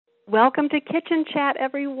Welcome to Kitchen Chat,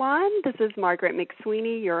 everyone. This is Margaret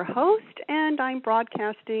McSweeney, your host, and I'm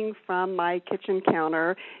broadcasting from my kitchen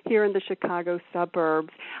counter here in the Chicago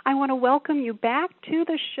suburbs. I want to welcome you back to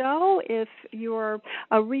the show if you're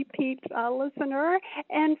a repeat listener.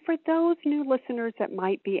 And for those new listeners that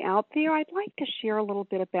might be out there, I'd like to share a little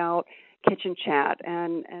bit about Kitchen Chat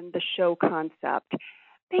and the show concept.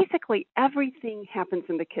 Basically, everything happens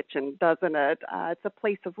in the kitchen, doesn't it? It's a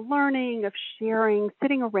place of learning, of sharing,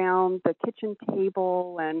 sitting around the kitchen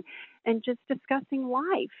table and just discussing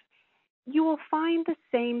life. You will find the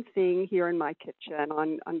same thing here in my kitchen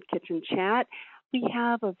on Kitchen Chat. We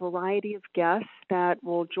have a variety of guests that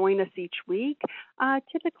will join us each week,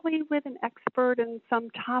 typically with an expert in some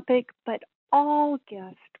topic, but all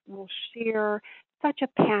guests will share such a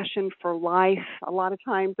passion for life, a lot of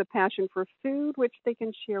times a passion for food, which they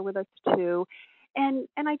can share with us too. And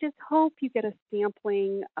I just hope you get a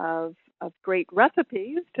sampling of great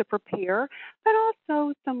recipes to prepare, but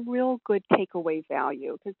also some real good takeaway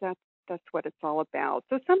value, because that's what it's all about.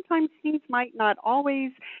 So sometimes things might not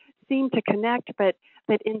always seem to connect, but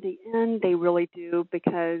in the end they really do,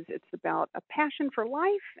 because it's about a passion for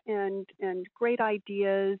life and great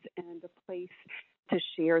ideas and a place to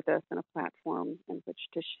share this and a platform in which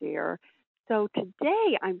to share. So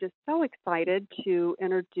today I'm just so excited to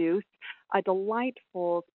introduce a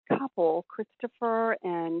delightful couple, Christopher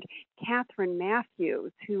and Catherine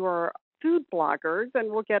Matthews, who are food bloggers,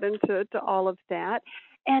 and we'll get into all of that.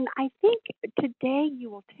 And I think today you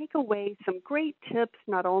will take away some great tips,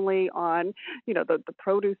 not only on, the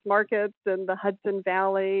produce markets in the Hudson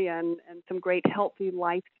Valley and some great healthy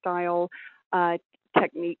lifestyle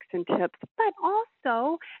techniques and tips, but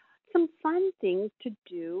also some fun things to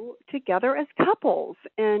do together as couples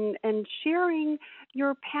and sharing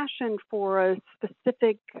your passion for a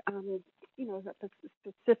specific a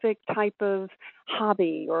specific type of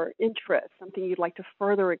hobby or interest, something you'd like to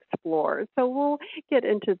further explore. So we'll get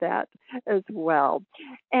into that as well.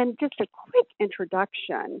 And just a quick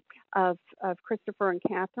introduction of Christopher and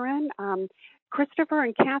Catherine. Christopher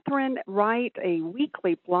and Catherine write a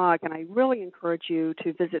weekly blog, and I really encourage you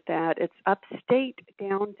to visit that. It's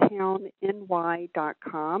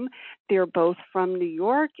upstatedowntownny.com. They're both from New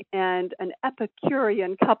York and an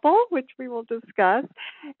Epicurean couple, which we will discuss.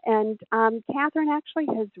 And Catherine actually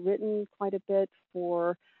has written quite a bit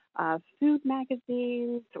for food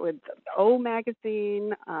magazines, with O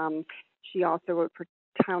Magazine. She also wrote for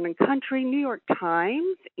Town and Country, New York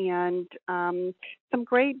Times, and some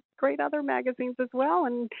great other magazines as well,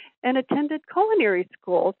 and attended culinary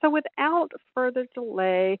school. So without further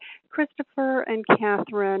delay, Christopher and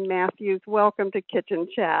Catherine Matthews, welcome to Kitchen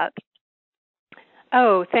Chat.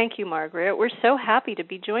 Oh, thank you, Margaret. We're so happy to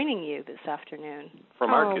be joining you this afternoon.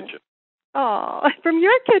 From our kitchen. Oh, from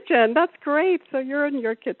your kitchen. That's great. So you're in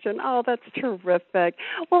your kitchen. Oh, that's terrific.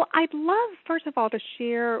 Well, I'd love, first of all, to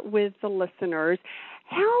share with the listeners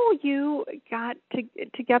how you got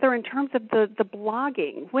together in terms of the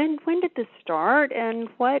blogging. When did this start, and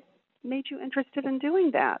what made you interested in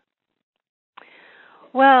doing that?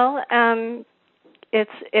 Well,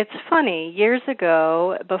 it's funny. Years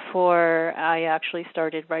ago, before I actually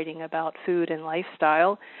started writing about food and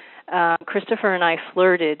lifestyle, Christopher and I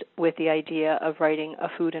flirted with the idea of writing a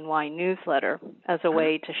food and wine newsletter as a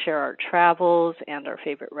way to share our travels and our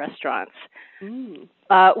favorite restaurants.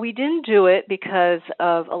 We didn't do it because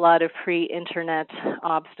of a lot of pre-internet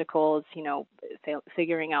obstacles,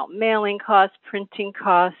 figuring out mailing costs, printing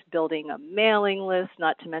costs, building a mailing list,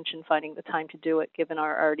 not to mention finding the time to do it given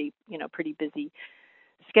our already, pretty busy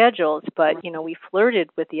schedules. But, we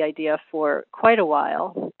flirted with the idea for quite a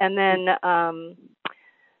while. And then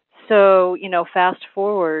so, fast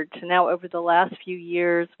forward to now, over the last few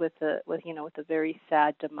years, with the very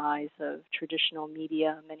sad demise of traditional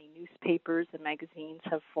media, many newspapers and magazines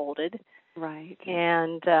have folded. Right.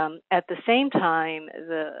 And at the same time,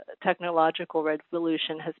 the technological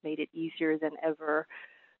revolution has made it easier than ever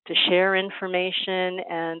to share information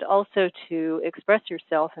and also to express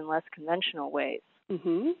yourself in less conventional ways.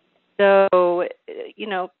 Mm-hmm. So,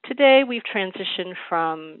 today we've transitioned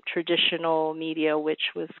from traditional media,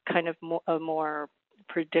 which was kind of a more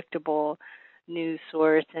predictable news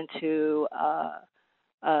source, into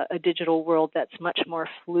a digital world that's much more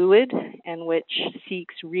fluid and which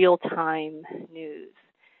seeks real-time news.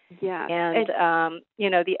 Yeah. And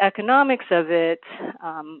the economics of it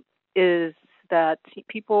is that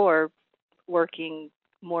people are working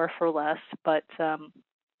more for less, but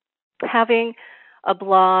having a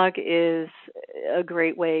blog is a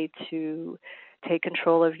great way to take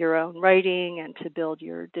control of your own writing and to build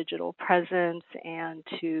your digital presence and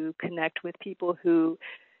to connect with people who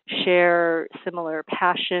share similar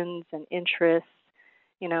passions and interests,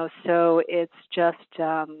 so it's just,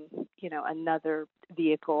 another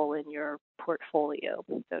vehicle in your portfolio,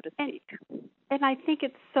 so to speak. And I think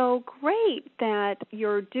it's so great that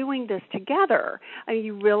you're doing this together. I mean,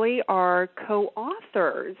 you really are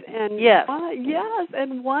co-authors. And yes. Yes,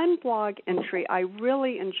 and one blog entry I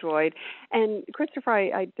really enjoyed. And Christopher,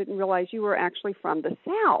 I didn't realize you were actually from the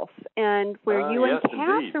South, and where you yes, and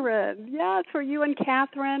Catherine, where you and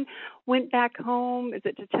Catherine went back home. Is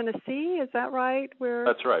it to Tennessee? Is that right?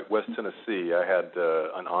 That's right, West Tennessee. I had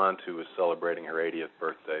an aunt who was celebrating her 80th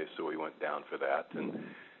birthday, so we went down for that. And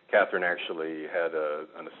Catherine actually had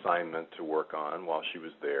an assignment to work on while she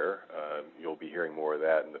was there. You'll be hearing more of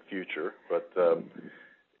that in the future. But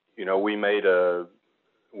we made a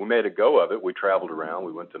go of it. We traveled around.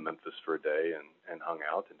 We went to Memphis for a day and hung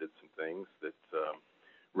out and did some things that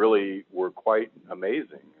really were quite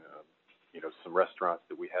amazing. Some restaurants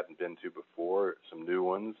that we hadn't been to before, some new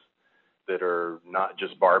ones that are not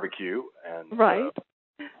just barbecue. And right.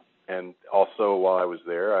 And also while I was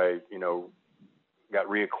there, I got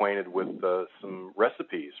reacquainted with some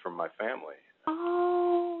recipes from my family.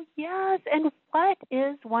 Oh, yes. And what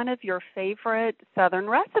is one of your favorite Southern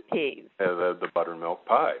recipes? The buttermilk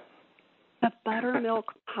pie. The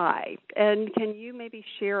buttermilk pie. And can you maybe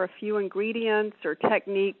share a few ingredients or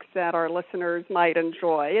techniques that our listeners might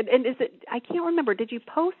enjoy? And is it, I can't remember, did you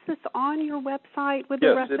post this on your website with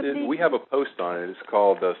the recipe? Yes, it is. We have a post on it. It's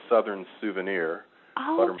called Southern Souvenir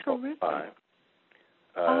Buttermilk terrific. Pie.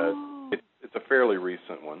 It's a fairly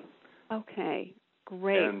recent one. Okay,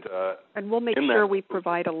 great. And we'll make sure sure we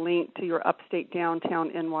provide a link to your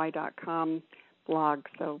upstateDowntownNY.com blog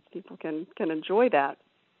so people can enjoy that.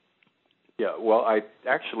 Yeah, well, I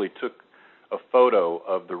actually took a photo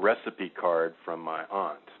of the recipe card from my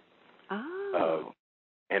aunt. Oh.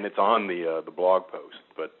 And it's on the blog post.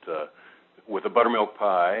 But with a buttermilk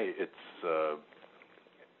pie, it's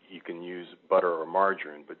you can use butter or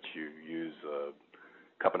margarine, but you use a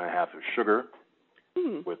cup and a half of sugar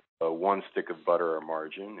with 1 stick of butter or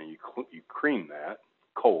margarine, and you cream that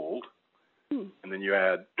cold, and then you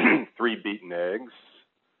add 3 beaten eggs,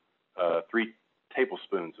 3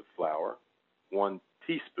 tablespoons of flour, 1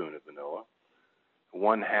 teaspoon of vanilla,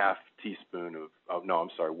 1/2 teaspoon of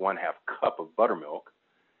 1/2 cup of buttermilk,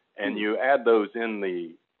 and you add those in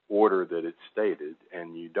the order that it's stated,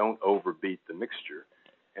 and you don't overbeat the mixture,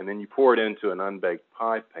 and then you pour it into an unbaked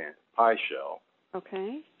pie shell.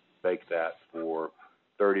 Okay. Bake that for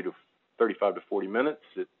 35 to 40 minutes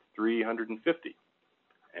at 350.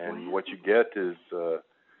 And wow. What you get is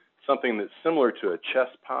something that's similar to a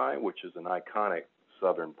chess pie, which is an iconic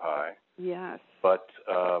Southern pie. Yes. But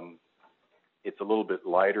it's a little bit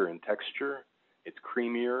lighter in texture. It's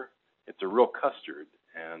creamier. It's a real custard,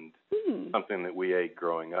 and something that we ate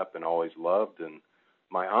growing up and always loved. And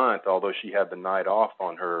my aunt, although she had the night off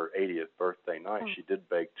on her 80th birthday night, she did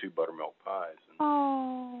bake 2 buttermilk pies. And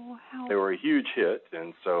how they were a huge hit,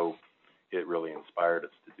 and so it really inspired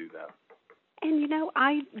us to do that. And,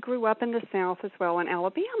 I grew up in the South as well, in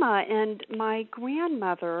Alabama, and my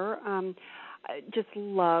grandmother just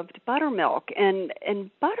loved buttermilk. And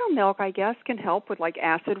buttermilk, I guess, can help with,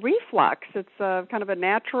 acid reflux. It's kind of a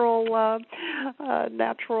natural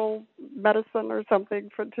medicine or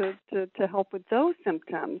something to help with those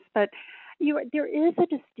symptoms. But there is a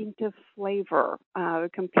distinctive flavor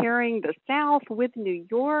comparing the South with New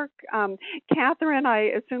York. Catherine,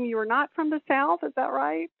 I assume you are not from the South. Is that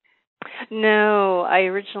right? No,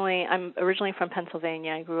 I'm originally from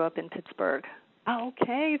Pennsylvania. I grew up in Pittsburgh.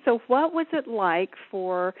 Okay, so what was it like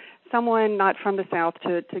for someone not from the South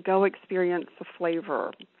to go experience the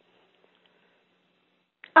flavor?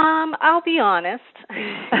 I'll be honest.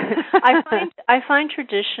 I find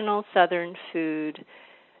traditional Southern food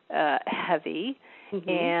heavy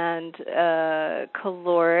and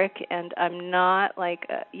caloric, and I'm not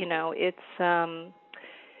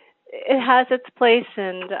it has its place,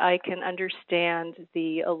 and I can understand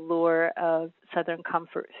the allure of Southern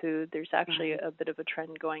comfort food. There's actually a bit of a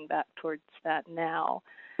trend going back towards that now.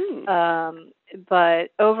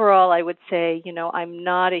 But overall, I would say, I'm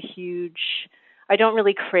not I don't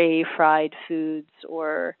really crave fried foods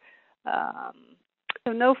or...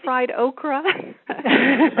 So no fried okra?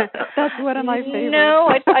 That's one of my favorites. No,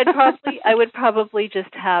 I would probably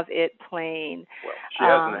just have it plain. Well, she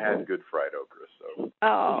hasn't had good fried okra, so.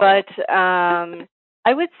 Oh. But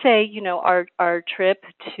I would say, our trip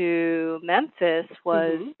to Memphis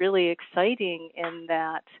was really exciting in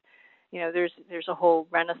that, there's a whole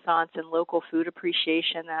renaissance in local food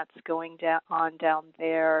appreciation that's going on down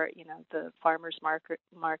there. The farmers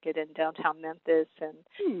market in downtown Memphis,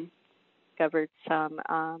 and discovered some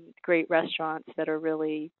great restaurants that are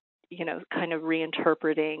really, kind of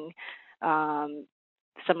reinterpreting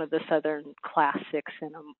some of the Southern classics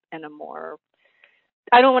in a more,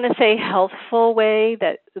 I don't want to say healthful way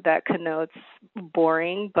that connotes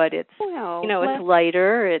boring, but it's it's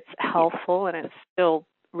lighter, it's healthful, and it's still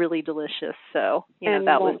really delicious. So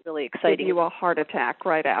that was really exciting. Give you a heart attack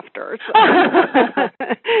right after.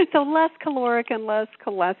 So less caloric and less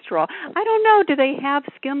cholesterol. I don't know. Do they have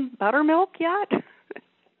skim buttermilk yet?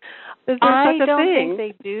 Is there I such a don't thing?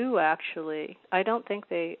 think they do. Actually, I don't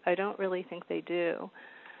really think they do.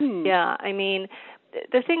 Yeah, I mean,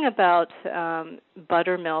 the thing about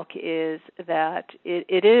buttermilk is that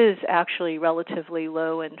it is actually relatively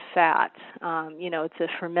low in fat. It's a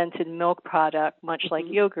fermented milk product, much like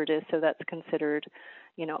yogurt is, so that's considered,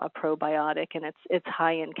 a probiotic, and it's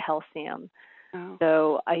high in calcium. Oh.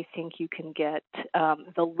 So I think you can get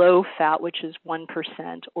the low fat, which is 1%,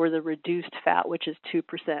 or the reduced fat, which is 2%.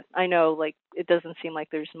 I know, it doesn't seem like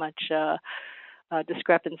there's much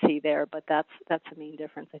discrepancy there, but that's the main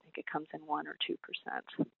difference. I think it comes in 1 or 2%.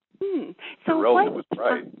 So the relative was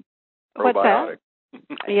right. Probiotic. What's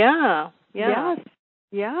that? Yeah.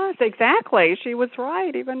 Yes, exactly. She was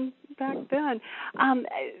right even back then.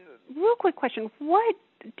 Real quick question: what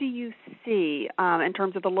do you see in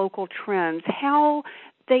terms of the local trends? How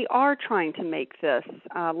they are trying to make this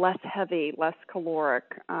less heavy, less caloric?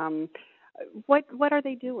 What are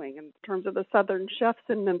they doing in terms of the Southern chefs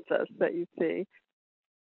in Memphis that you see?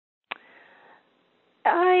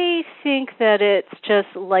 I think that it's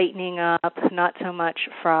just lightening up, not so much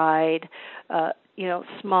fried.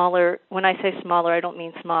 Smaller. When I say smaller, I don't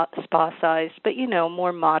mean spa-sized, but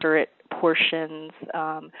more moderate portions,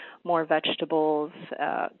 more vegetables,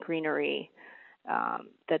 greenery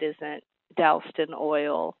that isn't doused in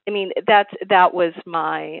oil. I mean, that was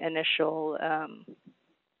my initial.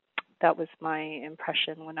 That was my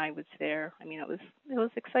impression when I was there. I mean, it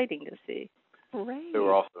was exciting to see. Great. They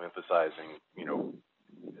were also emphasizing,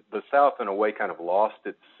 the South in a way kind of lost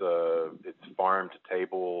its farm to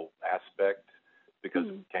table aspect because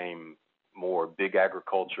it became more big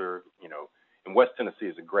agriculture. And West Tennessee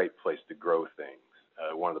is a great place to grow things,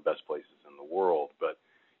 one of the best places in the world, but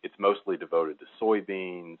it's mostly devoted to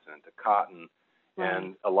soybeans and to cotton. Right.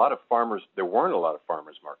 And there weren't a lot of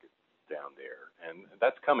farmers markets down there. And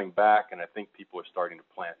that's coming back, and I think people are starting to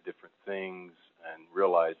plant different things and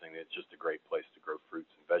realizing it's just a great place to grow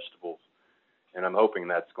fruits and vegetables. And I'm hoping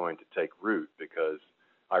that's going to take root because,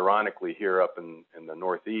 ironically, here up in the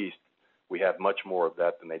Northeast, we have much more of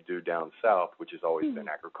that than they do down south, which has always been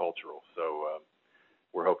agricultural. So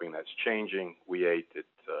we're hoping that's changing. We ate at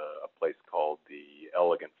a place called the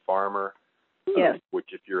Elegant Farmer,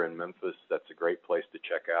 which if you're in Memphis, that's a great place to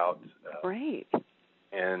check out. Great.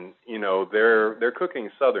 And they're cooking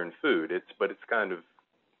Southern food. It's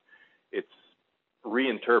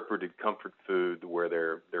reinterpreted comfort food where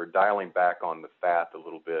they're dialing back on the fat a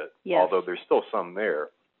little bit. Yes. Although there's still some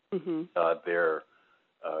there. Mm-hmm. They're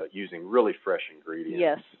using really fresh ingredients.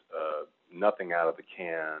 Yes. Nothing out of the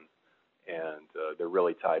can, and they're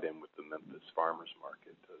really tied in with the Memphis Farmers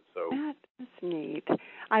Market. So that is neat.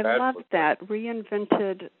 I love that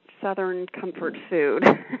reinvented Southern comfort food.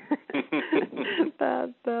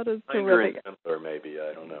 that is terrific. Simpler, maybe,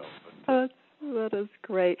 I don't know. That is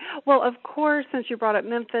great. Well, of course, since you brought up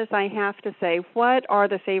Memphis, I have to say, what are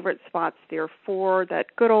the favorite spots there for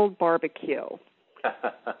that good old barbecue?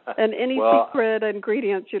 And any secret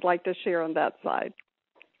ingredients you'd like to share on that side?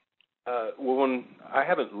 When I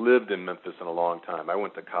haven't lived in Memphis in a long time. I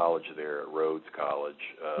went to college there at Rhodes College,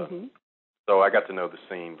 so I got to know the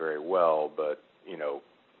scene very well. But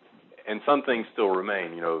and some things still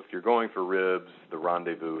remain. If you're going for ribs, the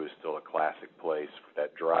Rendezvous is still a classic place for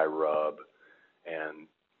that dry rub, and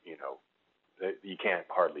you can't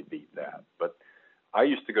hardly beat that. But I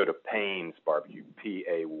used to go to Payne's Barbecue,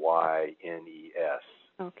 Paynes.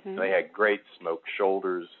 Okay. They had great smoked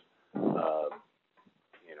shoulders,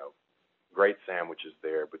 great sandwiches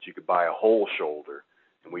there, but you could buy a whole shoulder,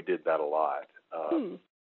 and we did that a lot.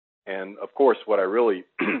 And of course, what I really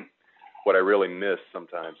miss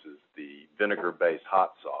sometimes is the vinegar-based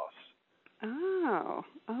hot sauce. Oh,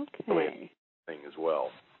 okay. Thing as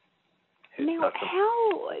well. Now,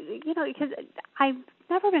 because I've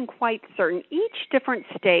never been quite certain. Each different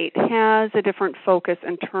state has a different focus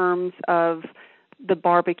in terms of the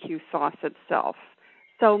barbecue sauce itself.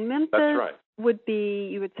 So Memphis would be,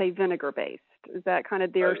 you would say, vinegar-based. Is that kind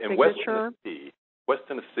of their signature? West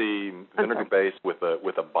Tennessee, vinegar-based with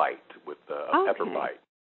a bite, with a pepper bite.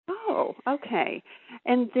 Oh, okay.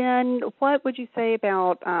 And then what would you say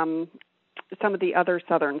about some of the other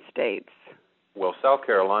southern states? Well, South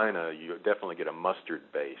Carolina, you definitely get a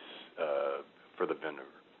mustard base for the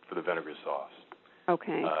vinegar sauce.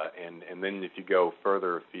 Okay. And then if you go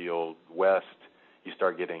further afield west, you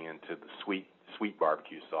start getting into the sweet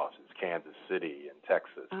barbecue sauces, Kansas City and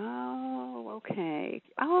Texas. Oh, okay.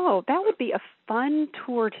 Oh, that would be a fun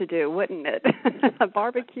tour to do, wouldn't it? A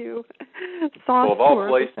barbecue sauce well, of all tour.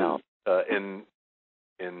 places,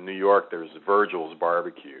 in New York, there's Virgil's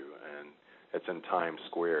Barbecue, and it's in Times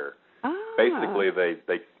Square. Basically,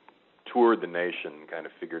 they toured the nation, kind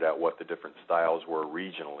of figured out what the different styles were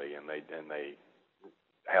regionally, and they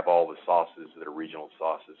have all the sauces that are regional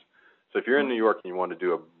sauces. So if you're in New York and you want to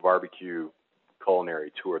do a barbecue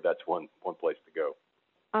culinary tour, that's one place to go.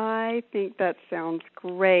 I think that sounds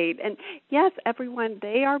great. And yes, everyone,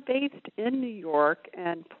 they are based in New York,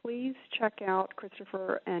 and please check out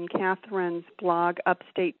Christopher and Catherine's blog,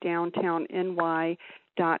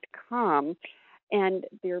 upstatedowntowny.com. And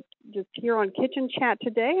they're just here on Kitchen Chat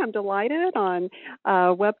today. I'm delighted on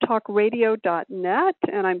webtalkradio.net,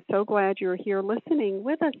 and I'm so glad you're here listening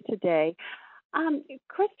with us today.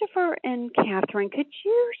 Christopher and Catherine, could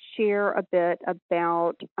you share a bit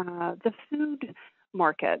about the food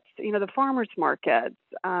markets, the farmers markets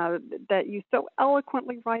that you so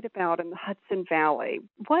eloquently write about in the Hudson Valley?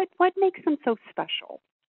 What makes them so special,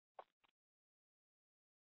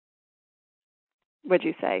 would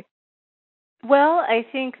you say? Well, I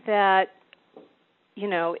think that,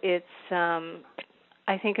 it's,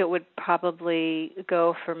 I think it would probably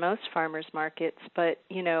go for most farmers markets, but,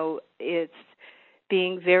 it's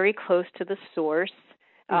being very close to the source,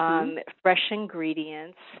 fresh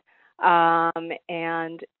ingredients,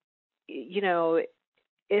 and,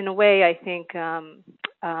 in a way, I think,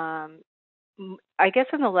 I guess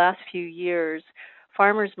in the last few years,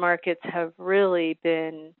 farmers markets have really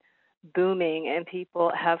been booming, and people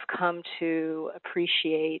have come to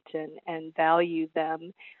appreciate and value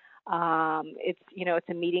them. It's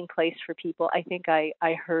a meeting place for people. I think I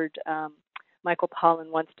heard Michael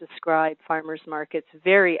Pollan once describe farmers markets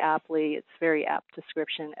very aptly. It's very apt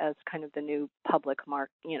description as kind of the new public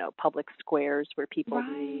public squares where people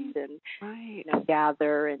meet and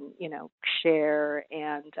gather and share.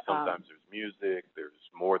 And sometimes there's music. There's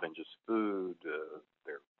more than just food.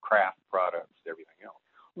 There are craft products, everything else.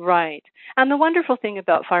 Right. And the wonderful thing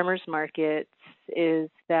about farmers markets is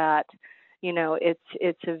that,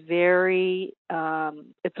 it's a very,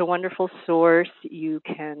 it's a wonderful source. You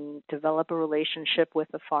can develop a relationship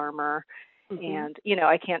with a farmer. And,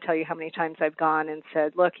 I can't tell you how many times I've gone and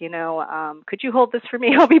said, look, could you hold this for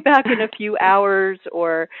me? I'll be back in a few hours.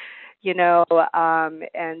 Or,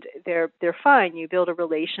 and they're fine. You build a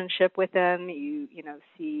relationship with them. You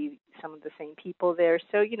see some of the same people there.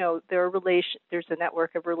 So, there's a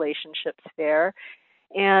network of relationships there.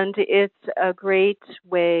 And it's a great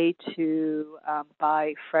way to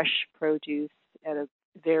buy fresh produce at a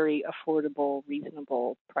very affordable,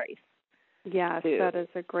 reasonable price. Yes, that is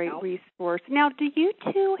a great resource. Now, do you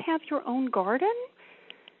two have your own garden?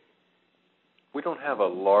 We don't have a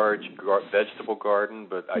large vegetable garden,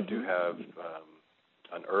 but I do have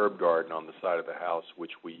an herb garden on the side of the house,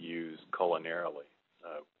 which we use culinarily.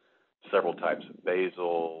 Several types of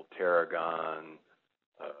basil, tarragon,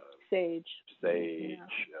 sage,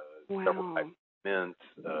 several types of mint,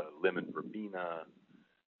 lemon verbena.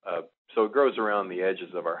 So it grows around the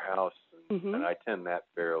edges of our house, and I tend that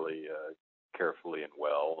fairly carefully and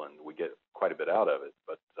well, and we get quite a bit out of it.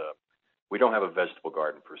 But we don't have a vegetable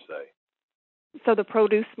garden per se. So the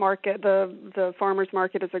produce market, the farmers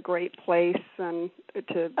market, is a great place, and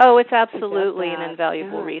it's absolutely an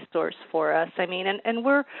invaluable resource for us. I mean, and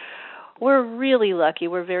we're really lucky.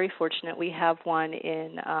 We're very fortunate. We have one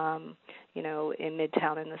in in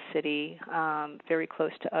Midtown in the city, very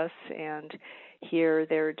close to us, and here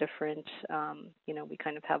there are different. We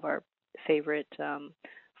kind of have our favorite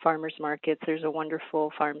farmers markets. There's a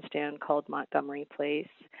wonderful farm stand called Montgomery Place,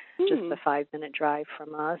 just a 5-minute drive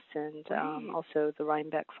from us, and also the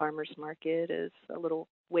Rhinebeck Farmers Market is a little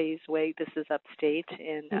ways away. This is upstate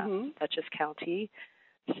in Dutchess County.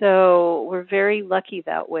 So we're very lucky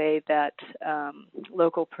that way that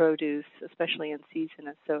local produce, especially in season,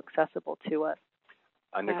 is so accessible to us.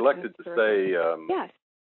 I neglected to say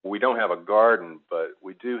we don't have a garden, but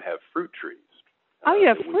we do have fruit trees. You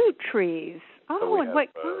have fruit trees. So and what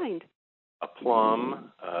kind? A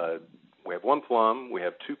plum. We have 1 plum. We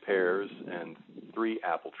have 2 pears and 3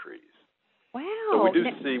 apple trees. Wow! So we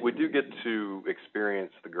do get to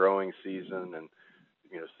experience the growing season and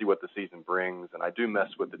see what the season brings. And I do mess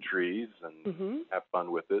with the trees and have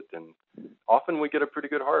fun with it. And often we get a pretty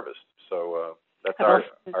good harvest. So that's our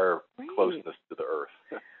closeness to the earth.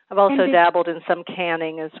 I've also dabbled in some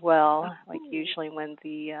canning as well, like usually when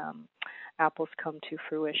the apples come to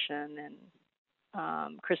fruition,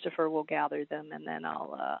 and Christopher will gather them, and then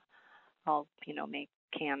I'll make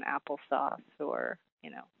canned applesauce, or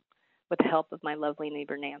with the help of my lovely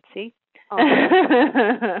neighbor Nancy. Oh.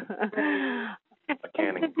 A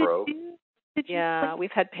canning pro. Yeah,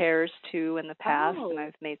 we've had pears too in the past, and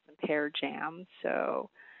I've made some pear jam. So,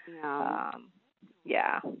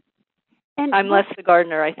 yeah. And I'm less the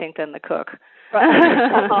gardener, I think, than the cook.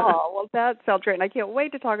 Oh, well, that sounds great, and I can't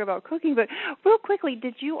wait to talk about cooking. But real quickly,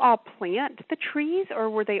 did you all plant the trees, or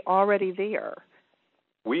were they already there?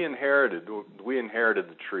 We inherited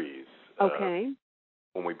the trees. Okay.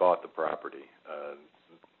 When we bought the property,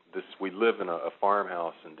 we live in a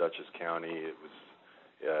farmhouse in Dutchess County. It was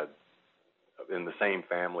in the same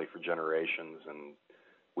family for generations, and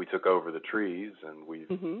we took over the trees, and we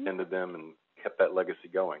tended them and kept that legacy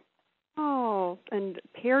going. Oh, and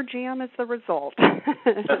pear jam is the result.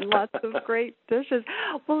 And lots of great dishes.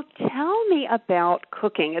 Well, tell me about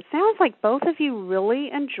cooking. It sounds like both of you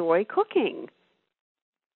really enjoy cooking.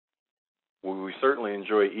 Well, we certainly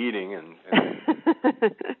enjoy eating, and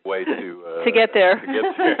way to get there. To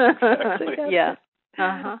get there, exactly. Yeah.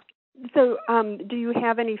 Uh-huh. So, do you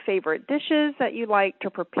have any favorite dishes that you like to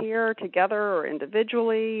prepare together or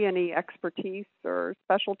individually? Any expertise or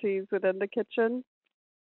specialties within the kitchen?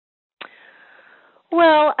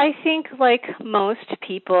 Well, I think like most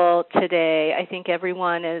people today, I think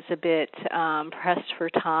everyone is a bit pressed for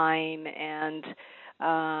time, and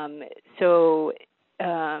so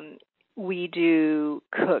we do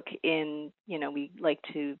cook in, we like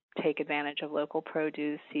to take advantage of local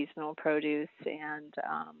produce, seasonal produce, and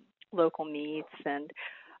local meats, and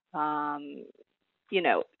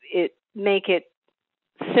make it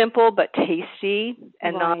simple but tasty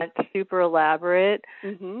and not super elaborate.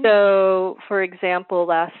 Mm-hmm. So, for example,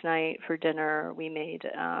 last night for dinner we made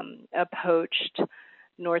a poached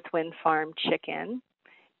Northwind Farm chicken,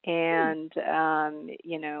 and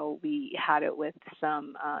we had it with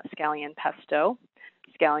some scallion pesto,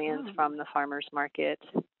 scallions from the farmer's market,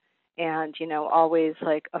 and always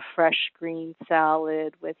like a fresh green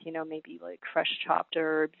salad with maybe like fresh chopped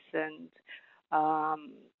herbs, and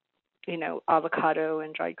avocado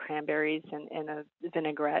and dried cranberries, and a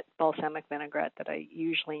vinaigrette, balsamic vinaigrette that I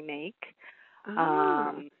usually make.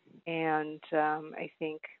 And I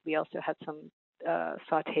think we also had some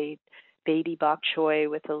sautéed baby bok choy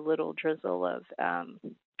with a little drizzle of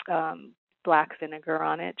black vinegar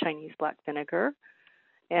on it, Chinese black vinegar,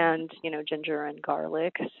 and ginger and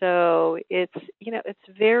garlic. So it's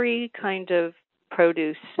very kind of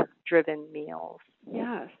produce driven meals.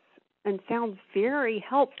 Yes. And sounds very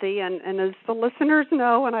healthy. And as the listeners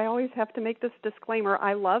know, and I always have to make this disclaimer,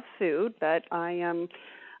 I love food, but I am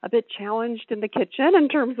a bit challenged in the kitchen in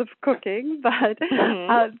terms of cooking. But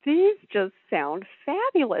these just sound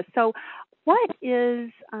fabulous. So what is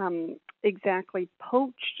exactly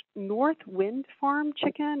poached Northwind Farm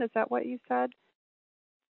chicken? Is that what you said?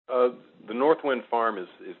 The Northwind Farm is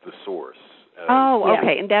the source.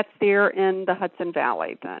 Okay, and that's there in the Hudson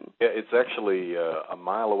Valley then? Yeah, it's actually a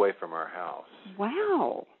mile away from our house.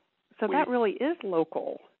 Wow. So that really is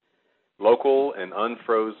local. Local and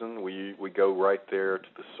unfrozen. We go right there to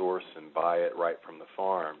the source and buy it right from the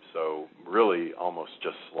farm. So really almost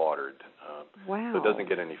just slaughtered. Wow. So it doesn't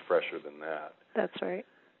get any fresher than that. That's right.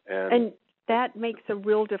 And that makes a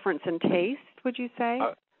real difference in taste, would you say?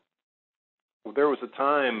 Well, there was a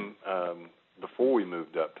time before we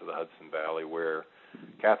moved up to the Hudson Valley where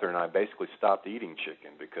Catherine and I basically stopped eating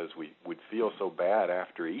chicken because we'd feel so bad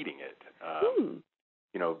after eating it.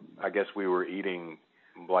 I guess we were eating,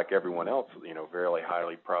 like everyone else, very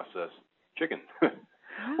highly processed chicken.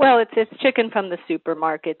 Well, it's chicken from the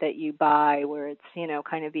supermarket that you buy, where it's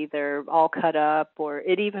kind of either all cut up, or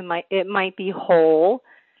it might be whole.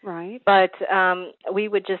 Right. But we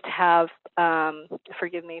would just have,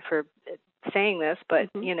 forgive me for saying this, but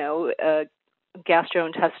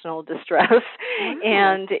gastrointestinal distress. Wow.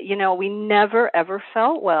 And we never ever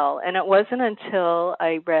felt well. And it wasn't until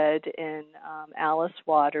I read in Alice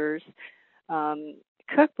Waters'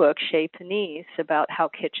 cookbook Chez Panisse about how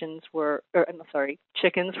chickens were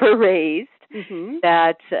raised,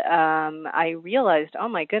 that I realized, oh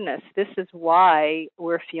my goodness, this is why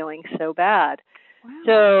we're feeling so bad. Wow.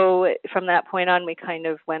 So from that point on, we kind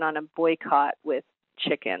of went on a boycott with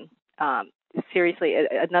chicken. Seriously,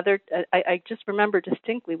 I just remember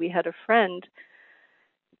distinctly, we had a friend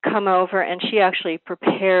come over, and she actually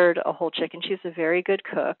prepared a whole chicken. She's a very good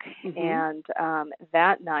cook, and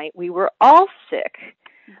that night we were all sick.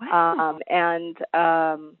 Wow.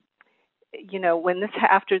 When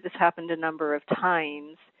after this happened a number of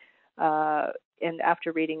times, and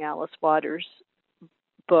after reading Alice Waters'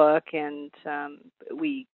 book, and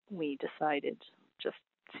we decided just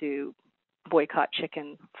to boycott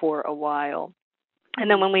chicken for a while. And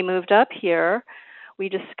then when we moved up here, we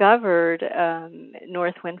discovered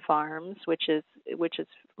Northwind Farms, which is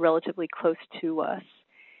relatively close to us,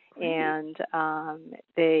 and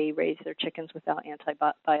they raise their chickens without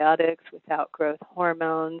antibiotics, without growth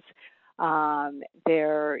hormones.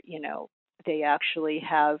 They actually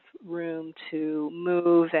have room to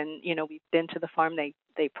move, and we've been to the farm.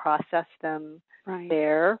 They process them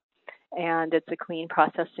there, and it's a clean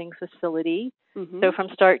processing facility. Mm-hmm. So from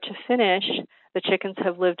start to finish, the chickens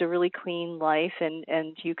have lived a really clean life,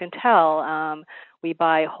 and you can tell. We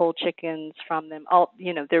buy whole chickens from them.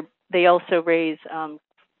 They also raise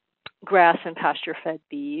grass and pasture-fed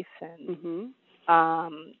beef and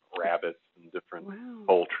rabbits and different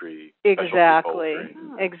poultry. Exactly.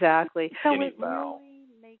 Guinea fowl.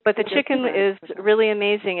 But the chicken is really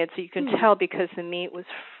amazing. You can tell because the meat was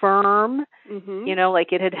firm,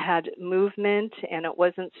 like it had movement, and it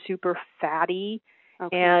wasn't super fatty.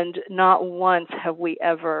 Okay. And not once have we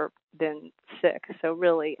ever been sick. So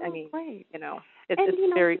really, it's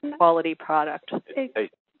a very quality product. It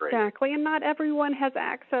tastes great. Exactly, and not everyone has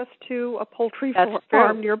access to a poultry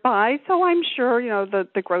farm nearby. So I'm sure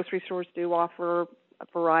the grocery stores do offer a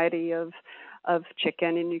variety of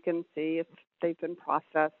chicken, and you can see if they've been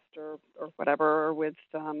processed or whatever, or with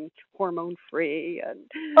hormone free.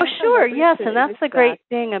 Oh, sure, yes, and that's the great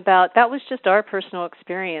thing about that. Was just our personal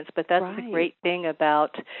experience, but that's the great thing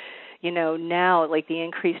about now, like the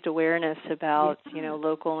increased awareness about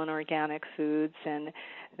local and organic foods, and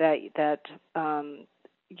that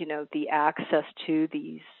the access to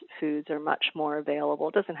these foods are much more available.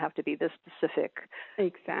 It doesn't have to be this specific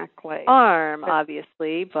farm,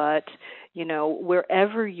 obviously, but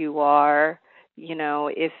wherever you are,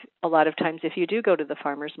 if a lot of times if you do go to the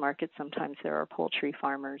farmers market, sometimes there are poultry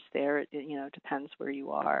farmers there. It depends where you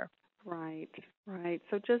are. Right.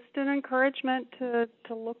 So just an encouragement to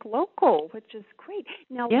look local, which is great.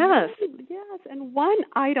 Now, yes, and one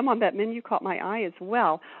item on that menu caught my eye as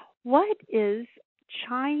well. What is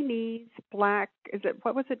Chinese black?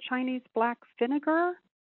 What was it? Chinese black vinegar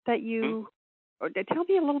that you? Tell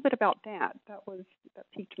me a little bit about that. That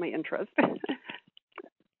piqued my interest.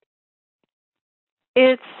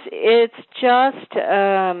 It's just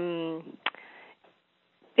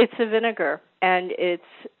it's a vinegar, and it's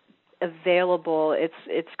available.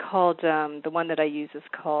 It's called the one that I use is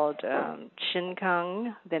called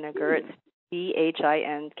Chinkiang vinegar. It's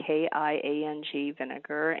CHINKIANG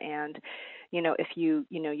vinegar, and if you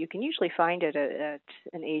can usually find it at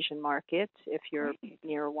an Asian market if you're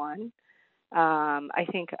near one. I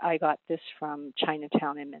think I got this from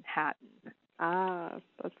Chinatown in Manhattan. Ah,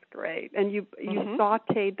 that's great. And you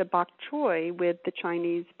sautéed the bok choy with the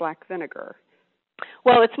Chinese black vinegar.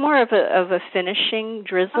 Well, it's more of a finishing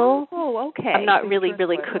drizzle. Oh, okay. I'm not really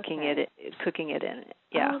cooking it in it.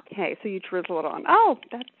 Yeah. Okay, so you drizzle it on. Oh,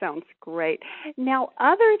 that sounds great. Now,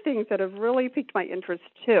 other things that have really piqued my interest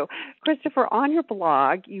too, Christopher, on your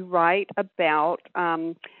blog you write about,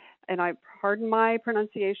 and I pardon my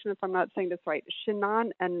pronunciation if I'm not saying this right,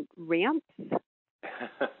 Chenin and ramps.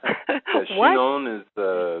 Chinon is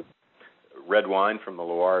the red wine from the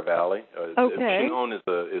Loire Valley. Chinon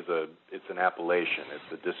it's an appellation.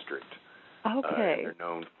 It's a district. Okay. And they're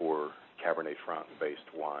known for Cabernet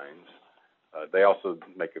Franc-based wines. They also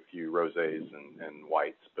make a few rosés and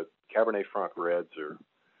whites, but Cabernet Franc reds are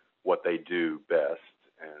what they do best,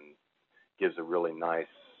 and gives a really nice,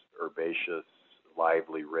 herbaceous,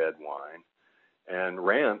 lively red wine. And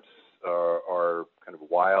ramps are kind of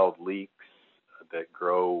wild leeks that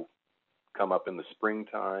come up in the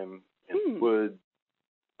springtime in wood,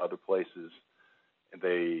 other places. And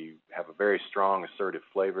they have a very strong, assertive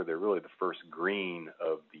flavor. They're really the first green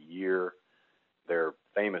of the year. They're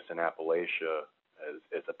famous in Appalachia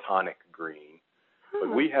as a tonic green. But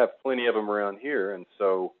we have plenty of them around here, and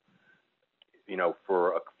so,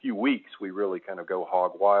 for a few weeks, we really kind of go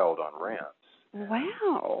hog wild on ramps.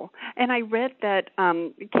 Wow. And I read that,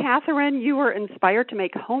 Catherine, you were inspired to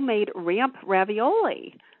make homemade ramp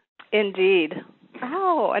ravioli. Indeed.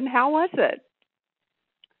 Oh, and how was it?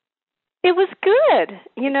 It was good.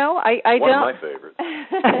 I One don't. One of my favorites.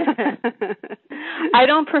 I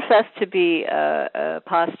don't profess to be a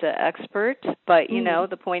pasta expert, but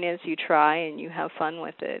the point is you try and you have fun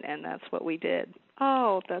with it, and that's what we did.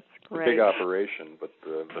 Oh, that's great. It's a big operation, but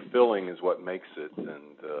the filling is what makes it.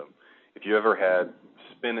 And if you ever had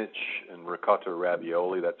spinach and ricotta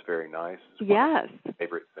ravioli, that's very nice. It's one of my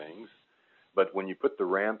favorite things. But when you put the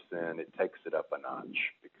ramps in, it takes it up a notch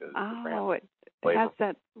because the ramps has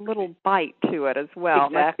that little bite to it as well.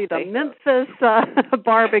 Exactly. Must be the Memphis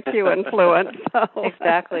barbecue influence. So.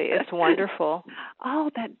 Exactly. It's wonderful. Oh,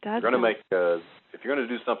 that does. You're going to make if you're going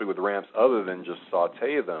to do something with ramps other than just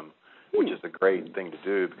saute them, which is a great thing to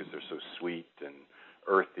do because they're so sweet and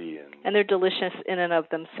earthy and they're delicious in and of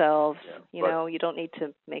themselves. Yeah, you don't need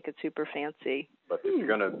to make it super fancy. But if you're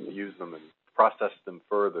going to use them and process them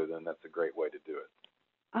further, then that's a great way to do it.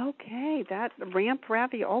 Okay, that ramp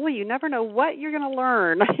ravioli. You never know what you're going to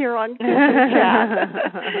learn here on Kitchen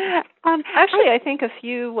Chat. Actually, I think a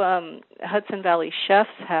few Hudson Valley chefs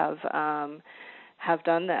have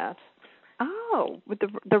done that. Oh, with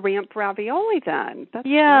the ramp ravioli then. That's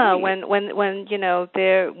great.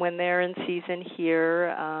 when they're in season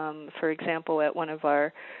here, for example, at one of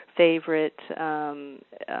our favorite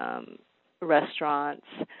restaurants,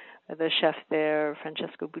 the chef there,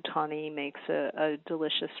 Francesco Buttani, makes a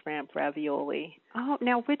delicious ramp ravioli. Oh,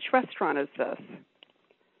 now which restaurant is this?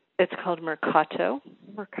 It's called Mercato.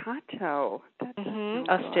 Mercato. That's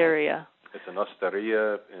Osteria. It's an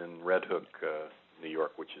osteria in Red Hook, New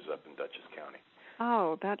York, which is up in Dutchess County.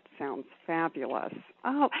 Oh, that sounds fabulous.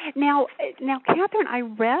 Oh, now, Catherine, I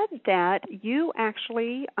read that you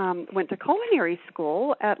actually went to culinary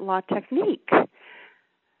school at La Technique.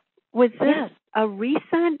 Was this a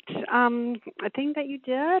recent thing that you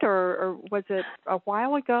did, or was it a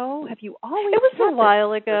while ago? Have you always? It was a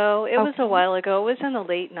while ago. It was a while ago. It was in the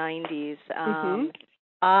late 90s.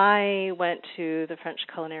 I went to the French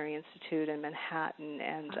Culinary Institute in Manhattan,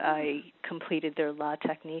 and I completed their La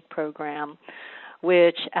Technique program,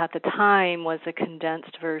 which at the time was a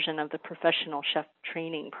condensed version of the professional chef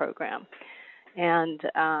training program. And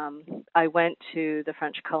I went to the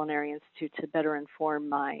French Culinary Institute to better inform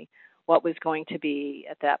what was going to be,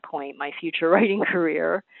 at that point, my future writing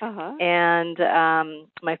career, and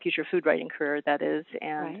my future food writing career, that is.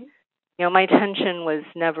 And, my intention was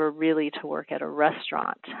never really to work at a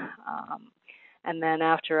restaurant. And then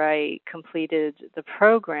after I completed the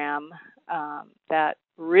program, that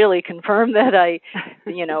really confirmed that I,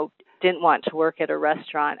 didn't want to work at a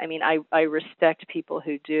restaurant. I mean, I respect people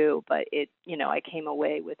who do, but I came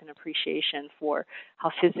away with an appreciation for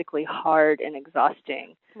how physically hard and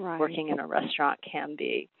exhausting working in a restaurant can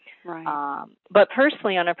be. But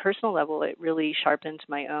personally, on a personal level, it really sharpened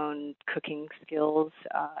my own cooking skills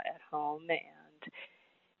at home, and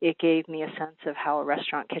it gave me a sense of how a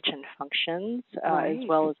restaurant kitchen functions, as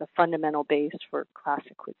well as a fundamental base for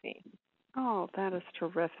classic cuisine. Oh, that is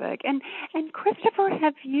terrific. And Christopher,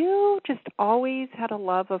 have you just always had a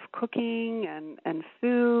love of cooking and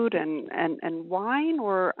food and wine,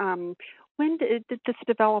 or when did this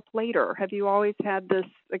develop later? Have you always had this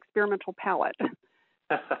experimental palate?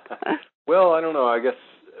 Well, I don't know. I guess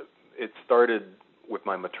it started with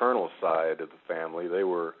my maternal side of the family. They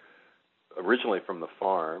were originally from the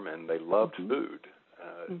farm, and they loved food.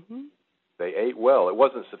 They ate well. It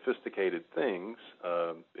wasn't sophisticated things.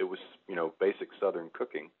 It was, basic Southern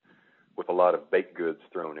cooking with a lot of baked goods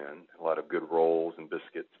thrown in, a lot of good rolls and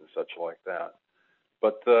biscuits and such like that.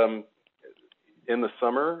 But in the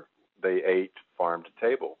summer, they ate farm to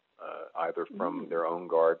table, either from their own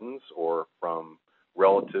gardens or from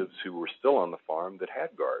relatives who were still on the farm that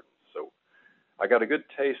had gardens. So I got a good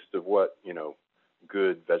taste of what,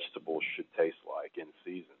 good vegetables should taste like in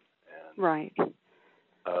season.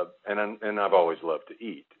 And, and I've always loved to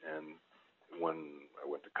eat. And when I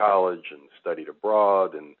went to college and studied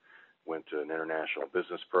abroad and went to an international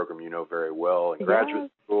business program, very well, in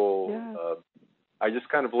graduate school, I just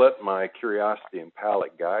kind of let my curiosity and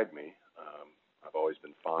palate guide me. I've always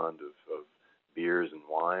been fond of beers and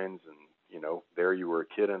wines, and, there you were a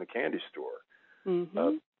kid in a candy store.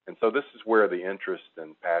 And so this is where the interest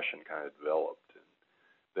and passion kind of developed. And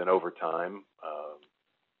then over time,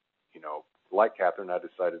 like Catherine, I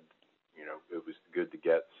decided, it was good to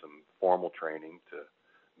get some formal training to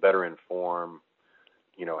better inform,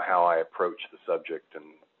 how I approach the subject and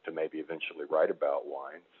to maybe eventually write about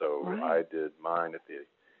wine. So I did mine at the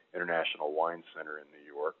International Wine Center in New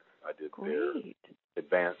York. I did their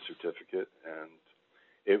advanced certificate, and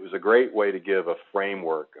it was a great way to give a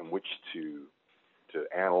framework in which to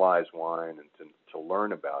analyze wine and to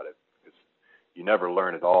learn about it. Because you never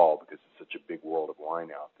learn it all because it's such a big world of wine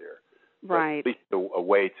out there. But at least a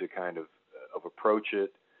way to kind of approach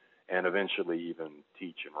it and eventually even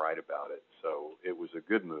teach and write about it. So it was a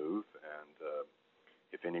good move, and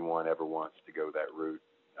if anyone ever wants to go that route,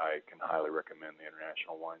 I can highly recommend the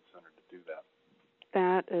International Wine Center to do that.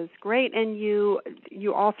 That is great. And you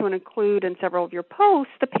also include in several of your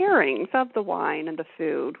posts the pairings of the wine and the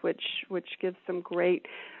food, which gives some great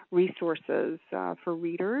resources for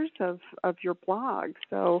readers of your blog.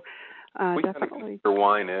 So We kind of Definitely. consider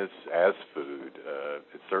wine as food.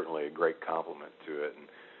 It's certainly a great complement to it, and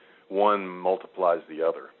one multiplies the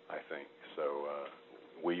other, I think. So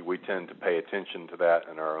we tend to pay attention to that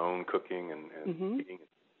in our own cooking and eating and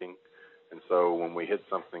eating. And so when we hit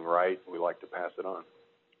something right, we like to pass it on.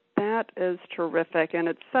 That is terrific, and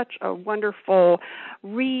it's such a wonderful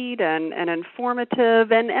read and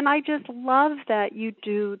informative, and I just love that you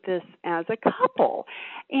do this as a couple.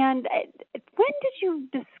 And when did you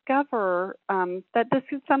discover that this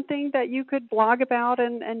is something that you could blog about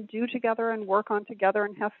and do together and work on together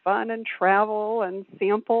and have fun and travel and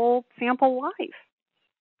sample life?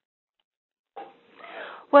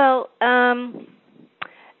 Well,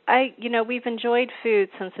 we've enjoyed food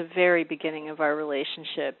since the very beginning of our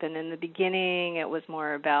relationship. And in the beginning, it was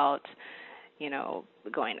more about,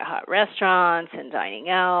 going to hot restaurants and dining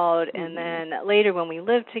out. And then later when we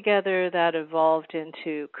lived together, that evolved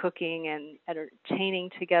into cooking and entertaining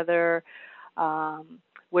together,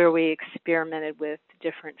 where we experimented with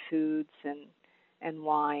different foods and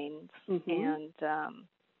wines. And,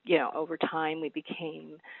 over time we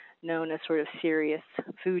became known as sort of serious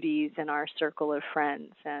foodies in our circle of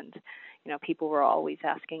friends, and people were always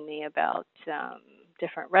asking me about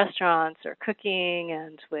different restaurants or cooking,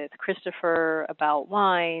 and with Christopher about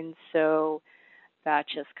wines, so that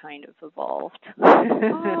just kind of evolved.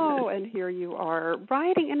 Oh, and here you are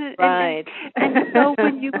writing in it. Right. And so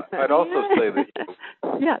when you I'd also say that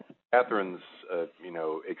yes. Catherine's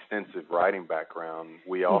extensive writing background,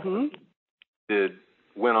 we often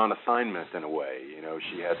went on assignment in a way.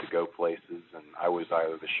 She had to go places, and I was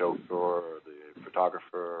either the chauffeur or the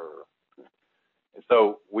photographer. And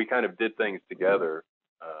so we kind of did things together,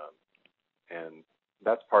 and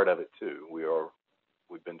that's part of it too.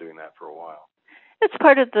 We've been doing that for a while. It's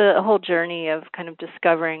part of the whole journey of kind of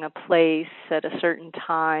discovering a place at a certain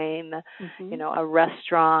time, a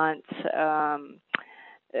restaurant, a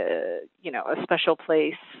special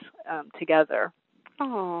place together.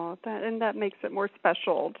 Oh, that makes it more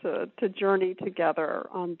special to journey together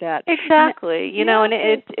on that. Exactly. And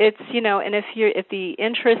it's and if the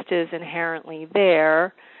interest is inherently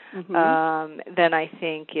there, then I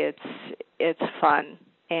think it's fun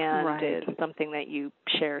and it's something that you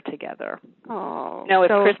share together. Oh. If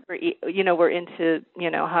Christopher, we're into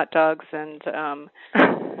hot dogs and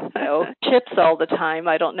chips all the time,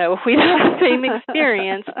 I don't know if we'd have the same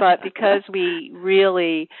experience, but because we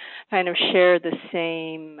really kind of share the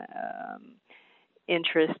same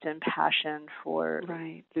interest and passion for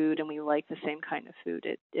food, and we like the same kind of food,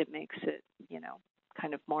 it makes it,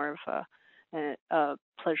 kind of more of a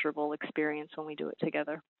pleasurable experience when we do it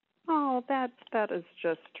together. Oh, that is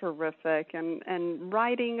just terrific, and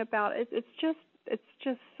writing about it, it's just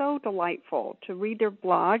so delightful to read their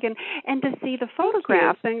blog and to see the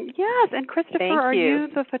photographs. And yes, and Christopher, are you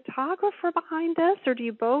the photographer behind this, or do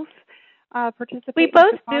you both participate? We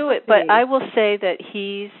both do it, but I will say that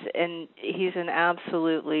he's an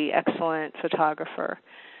absolutely excellent photographer.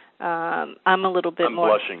 I'm a little bit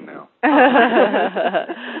more. I'm blushing now.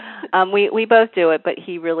 We both do it, but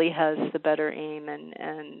he really has the better aim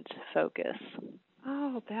and focus.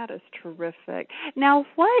 Oh, that is terrific. Now,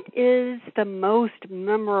 what is the most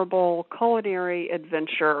memorable culinary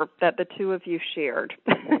adventure that the two of you shared?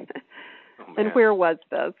 And where was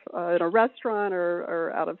this? In a restaurant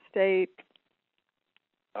or out of state?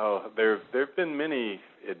 Oh, there have been many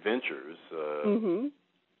adventures.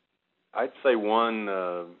 I'd say one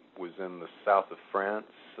was in the south of France.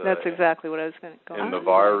 That's exactly what I was going to go. In the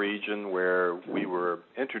Var region, where we were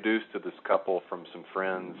introduced to this couple from some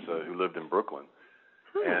friends who lived in Brooklyn.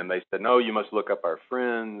 And they said, no, you must look up our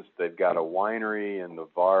friends. They've got a winery in the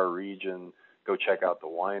Var region. Go check out the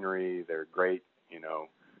winery. They're great.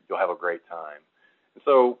 You'll have a great time. And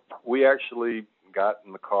so we actually got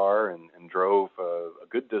in the car and drove a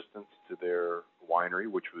good distance to their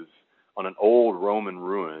winery, which was on an old Roman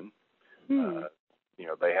ruin.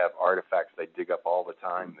 They have artifacts they dig up all the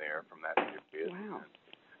time there from that period. Wow.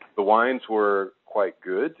 The wines were quite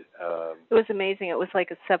good. It was amazing. It was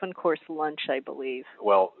like a 7-course lunch, I believe.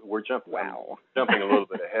 Well, we're jumping a little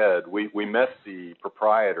bit ahead. We met the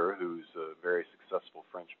proprietor, who's a very successful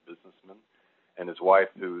French businessman, and his wife,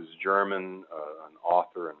 who's German, an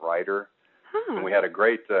author and writer. And we had a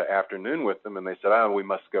great afternoon with them, and they said, we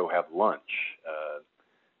must go have lunch.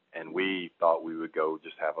 And we thought we would go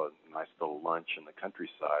just have a nice little lunch in the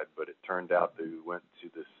countryside, but it turned out that we went to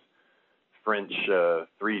this French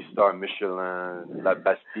 3-star Michelin, La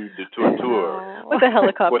Bastide de Tourtour. With a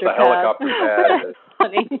helicopter pad.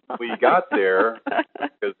 funny. We got there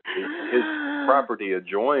because his property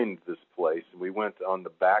adjoined this place, and we went on the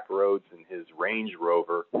back roads in his Range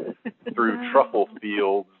Rover through truffle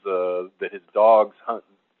fields that his dogs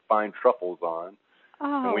find truffles on.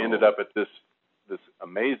 Oh. And we ended up at this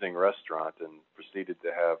amazing restaurant and proceeded to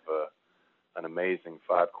have an amazing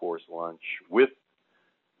 5-course lunch with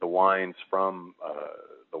the wines from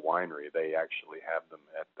the winery. They actually have them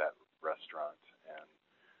at that restaurant,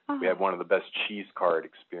 and we had one of the best cheese cart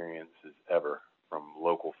experiences ever from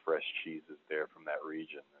local fresh cheeses there from that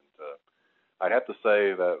region. And I'd have to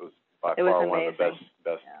say that was by far one of the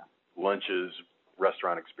best lunches,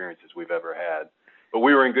 restaurant experiences we've ever had. But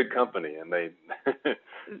we were in good company, and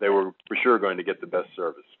they were for sure going to get the best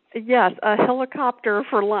service. Yes, a helicopter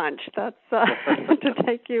for lunch. That's to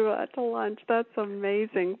take you to lunch. That's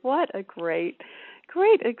amazing. What a great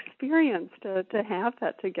experience to have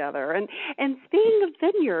that together. And speaking of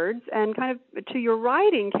vineyards and kind of to your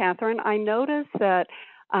writing, Catherine, I noticed that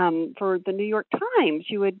for the New York Times,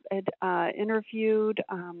 you had interviewed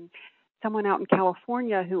someone out in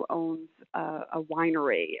California who owns a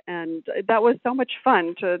winery, and that was so much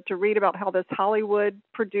fun to read about how this Hollywood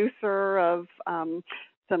producer of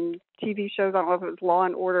some TV shows, I don't know if it was Law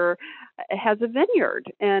and Order, has a vineyard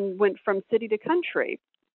and went from city to country.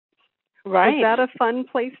 Right. Was that a fun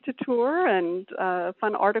place to tour and a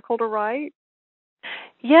fun article to write?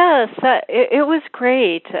 Yes, it was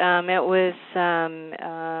great. It was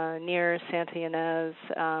near Santa Ynez.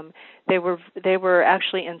 They were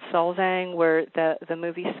actually in Solvang, where the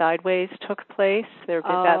movie Sideways took place. That's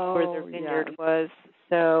where their vineyard was.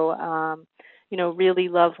 So, really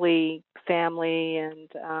lovely family,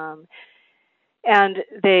 and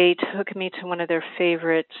they took me to one of their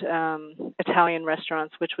favorite Italian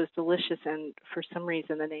restaurants, which was delicious. And for some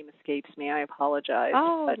reason, the name escapes me. I apologize.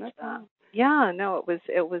 Oh, but, no problem. yeah, no,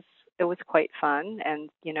 it was quite fun, and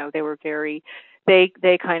they were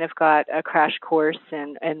they kind of got a crash course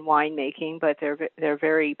in winemaking, but they're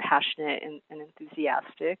very passionate and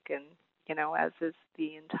enthusiastic, and as is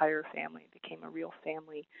the entire family. It became a real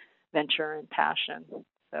family venture and passion.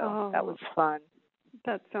 So that was fun.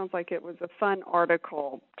 That sounds like it was a fun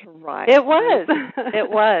article to write. It was. It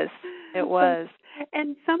was.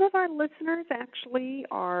 And some of our listeners actually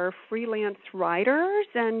are freelance writers.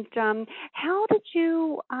 And how did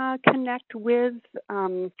you connect with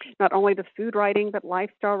not only the food writing, but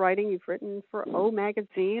lifestyle writing? You've written for O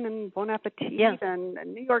Magazine and Bon Appetit and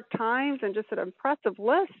New York Times, and just an impressive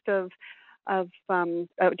list of Town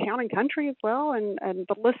and Country as well, and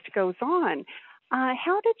the list goes on.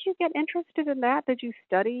 How did you get interested in that? Did you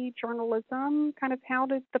study journalism? Kind of how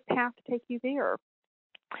did the path take you there?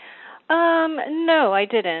 No, I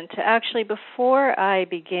didn't. Actually, before I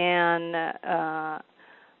began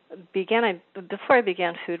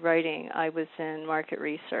food writing, I was in market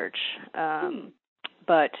research.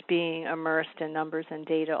 But being immersed in numbers and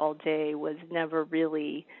data all day was never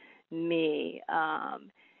really me.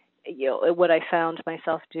 What I found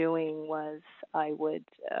myself doing was I would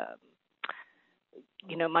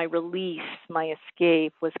my release, my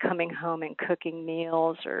escape was coming home and cooking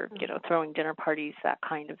meals or, throwing dinner parties, that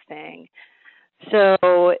kind of thing. So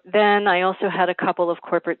then I also had a couple of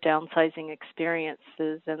corporate downsizing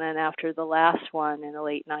experiences. And then after the last one in the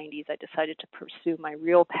late 90s, I decided to pursue my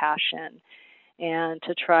real passion and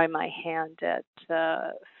to try my hand at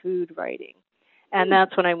food writing. And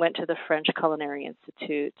that's when I went to the French Culinary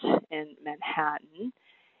Institute in Manhattan.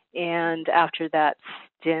 And after that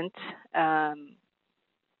stint,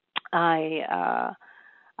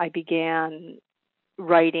 I began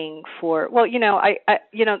writing for. Well,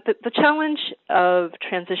 the challenge of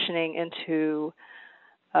transitioning into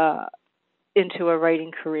a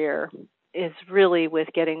writing career is really with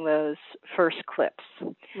getting those first clips.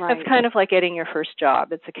 Right. It's kind of like getting your first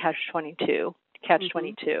job. It's a catch-22.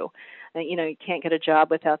 You can't get a job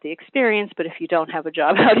without the experience, but if you don't have a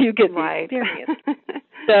job, how do you get the experience?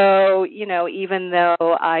 So, even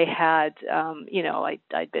though I had,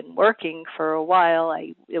 I'd been working for a while,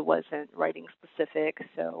 it wasn't writing specific,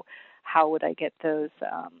 so how would I get those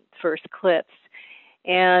first clips?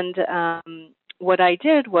 And what I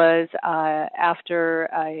did was after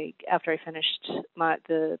I finished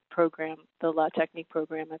the program, the La Technique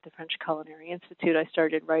program at the French Culinary Institute, I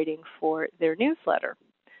started writing for their newsletter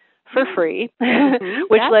for free, which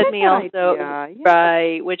That's led me also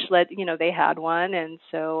which led they had one, and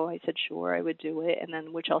so I said sure I would do it, and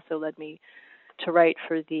then which also led me to write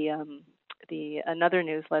for the another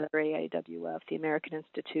newsletter, AIWF, the American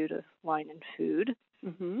Institute of Wine and Food.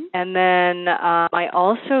 Mhm. And then I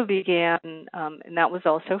also began, and that was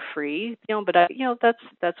also free, but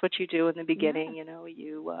that's what you do in the beginning, you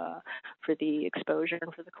for the exposure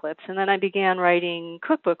and for the clips. And then I began writing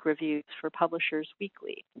cookbook reviews for Publishers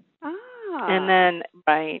Weekly. And then,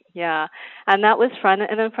 right, yeah. And that was fun.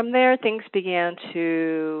 And then from there, things began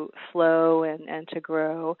to flow and to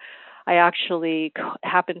grow. I actually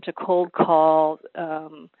happened to cold call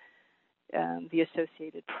the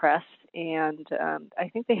Associated Press, and I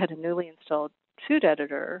think they had a newly installed food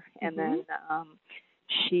editor, and then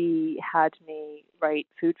she had me write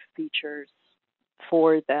food features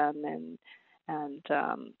for them, and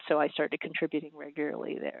so I started contributing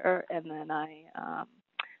regularly there. And then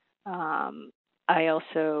I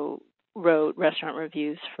also wrote restaurant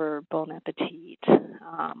reviews for Bon Appetit.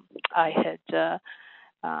 I had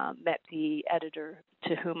met the editor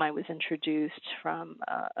to whom I was introduced from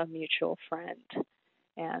a mutual friend,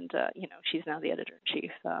 and she's now the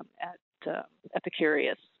editor-in-chief at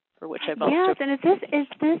Epicurious, for which I've also. Yes, and is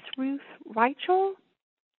this Ruth Reichel?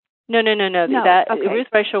 No. Okay. Ruth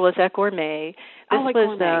Reichel was at Gourmet. This was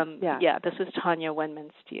Gourmet. This was Tanya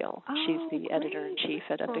Wenman Steele. She's the great. editor-in-chief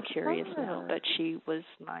at Epicurious now, but she was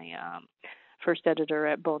my first editor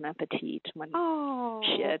at Bon Appetit when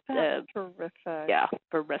she had that's terrific. Yeah,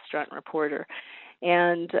 for Restaurant Reporter.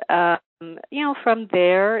 And from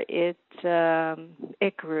there it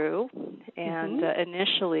grew, and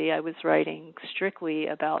initially I was writing strictly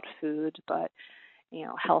about food, but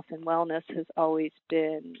health and wellness has always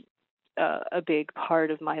been a big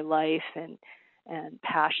part of my life, and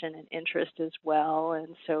passion and interest as well.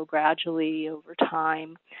 And so gradually over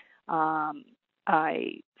time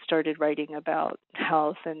I started writing about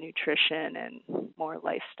health and nutrition and more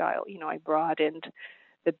lifestyle. I broadened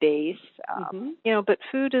the base, but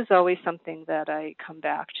food is always something that I come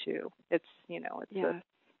back to. It's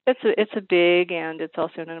it's a big, and it's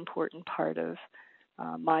also an important part of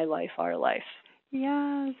my life, our life.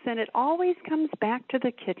 Yes, and it always comes back to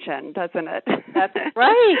the kitchen, doesn't it? That's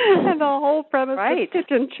right. And the whole premise of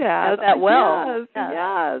Kitchen Chat. Know that well.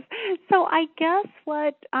 Yes. So I guess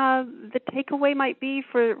what the takeaway might be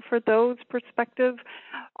for those prospective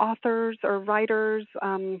authors or writers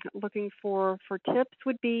looking for tips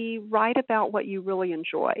would be write about what you really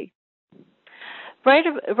enjoy. Write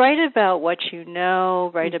about what you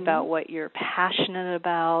know. Write about what you're passionate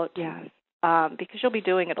about. Yes. Because you'll be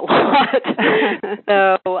doing it a lot.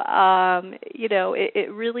 So,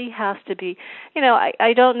 it really has to be,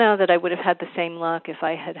 I don't know that I would have had the same luck if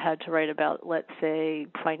I had to write about, let's say,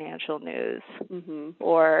 financial news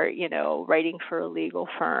or, writing for a legal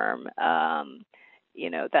firm,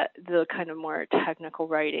 that the kind of more technical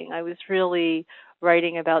writing. I was really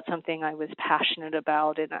writing about something I was passionate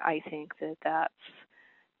about, and I think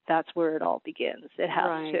that's where it all begins. It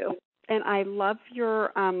has to. And I love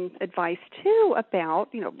your advice, too, about,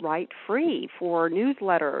 write free for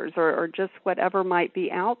newsletters or just whatever might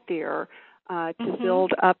be out there to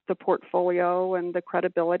build up the portfolio and the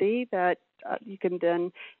credibility that you can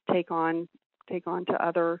then take on to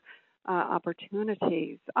other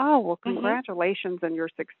opportunities. Oh, well, congratulations on your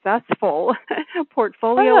successful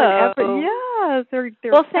portfolio. Yes.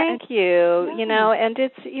 Well, thank you. Yeah. And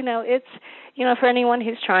it's for anyone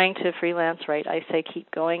who's trying to freelance write, I say keep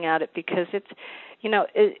going at it, because it's,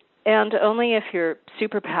 and only if you're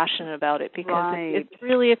super passionate about it, because it's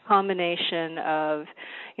really a combination of,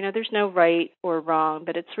 there's no right or wrong,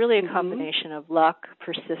 but it's really a combination of luck,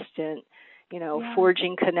 persistent,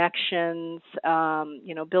 forging connections,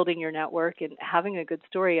 building your network, and having a good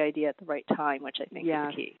story idea at the right time, which I think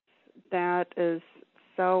is key. That is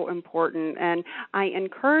so important. And I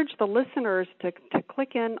encourage the listeners to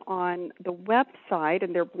click in on the website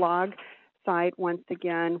and their blog site once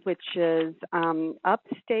again, which is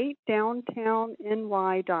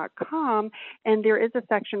upstatedowntownny.com, and there is a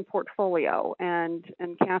section portfolio, and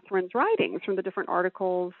Catherine's writings from the different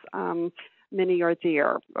articles. Many are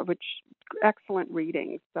there, which excellent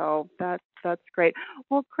reading. So that's great.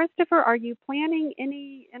 Well, Christopher, are you planning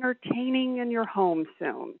any entertaining in your home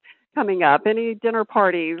soon coming up? Any dinner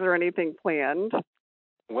parties or anything planned?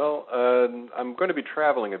 Well, I'm going to be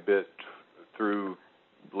traveling a bit through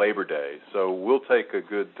Labor Day, so we'll take a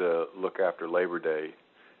good look after Labor Day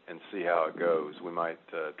and see how it goes. We might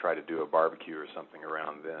try to do a barbecue or something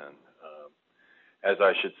around then. As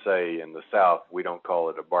I should say, in the South, we don't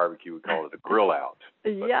call it a barbecue, we call it a grill out.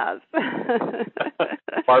 Yes.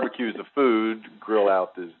 Barbecue is the food, grill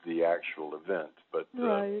out is the actual event. But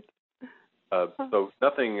so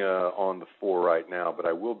nothing on the fore right now, but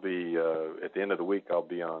I will be, at the end of the week, I'll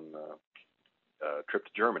be on a trip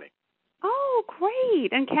to Germany. Oh,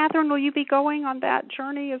 great. And Catherine, will you be going on that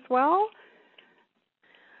journey as well?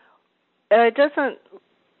 It doesn't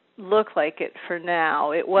look like it for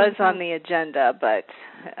now. It was on the agenda, but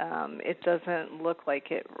it doesn't look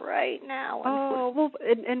like it right now. Oh, well,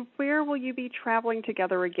 and where will you be traveling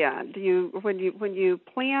together again? Do you when you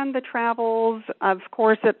plan the travels? Of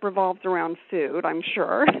course, it revolves around food, I'm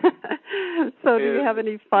sure. So, do you have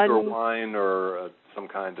any fun? Or wine, or some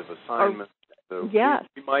kind of assignment. So yes,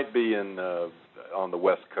 we might be on the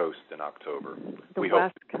West Coast in October. The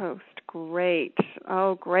West Coast, great.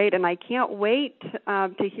 Oh, great! And I can't wait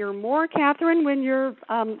to hear more, Catherine, when you're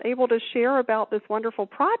able to share about this wonderful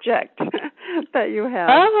project that you have.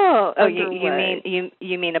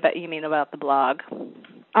 You mean about the blog?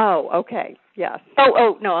 Oh, okay. Yes.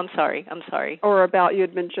 Oh, no, I'm sorry. Or about, you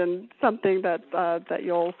had mentioned something that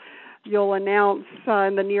you'll announce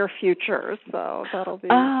in the near future. So that'll be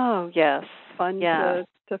fun to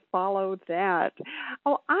follow that.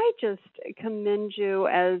 Oh, I just commend you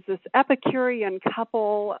as this Epicurean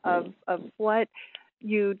couple of what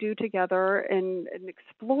you do together in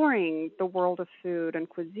exploring the world of food and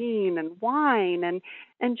cuisine and wine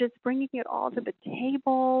and just bringing it all to the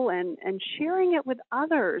table and sharing it with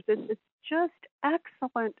others. It's just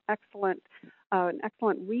excellent, an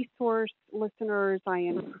excellent resource, listeners. I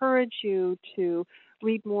encourage you to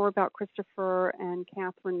read more about Christopher and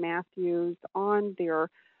Catherine Matthews on their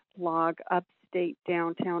blog,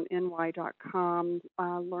 upstatedowntownny.com.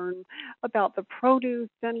 Learn about the produce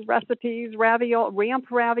and recipes, ramp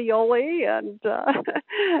ravioli, and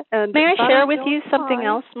may I share with you something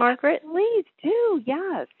else, Margaret? Please do.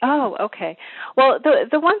 Yes. Oh, okay. Well,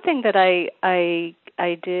 the one thing that I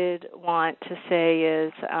did want to say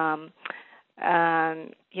is,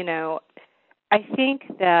 I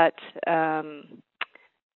think that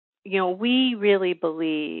we really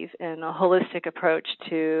believe in a holistic approach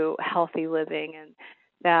to healthy living, and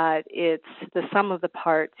that it's the sum of the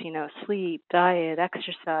parts, sleep, diet,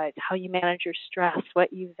 exercise, how you manage your stress,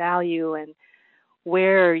 what you value, and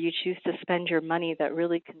where you choose to spend your money that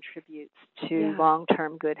really contributes to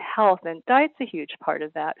long-term good health. And diet's a huge part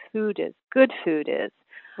of that. Good food is.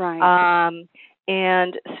 Right.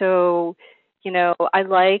 And so, I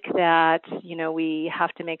like that, we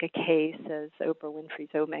have to make a case, as Oprah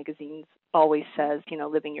Winfrey's O magazine always says,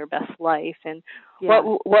 living your best life. And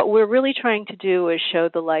what we're really trying to do is show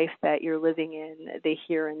the life that you're living in the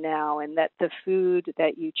here and now, and that the food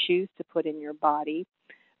that you choose to put in your body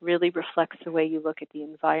really reflects the way you look at the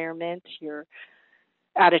environment, your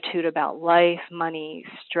attitude about life, money,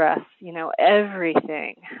 stress,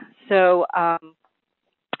 everything. So,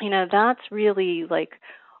 that's really like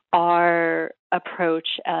our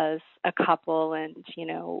approach as a couple, and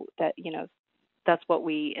that's what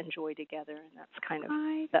we enjoy together, and that's kind of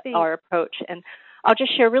our approach. And I'll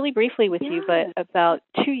just share really briefly with you, but about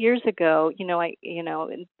 2 years ago,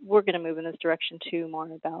 and we're going to move in this direction too,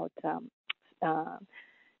 more about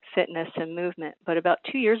fitness and movement. But about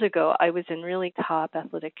 2 years ago, I was in really top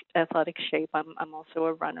athletic shape. I'm also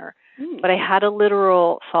a runner, but I had a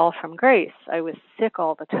literal fall from grace. I was sick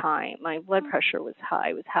all the time. My blood pressure was high.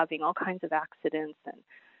 I was having all kinds of accidents, and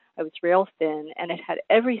I was rail thin, and it had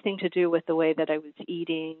everything to do with the way that I was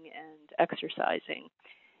eating and exercising.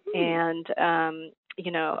 And as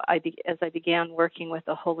I began working with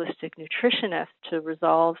a holistic nutritionist to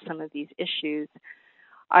resolve some of these issues,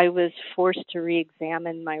 I was forced to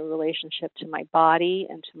re-examine my relationship to my body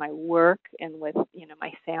and to my work and with,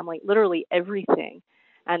 my family, literally everything.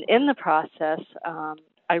 And in the process,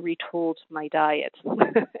 I retooled my diet.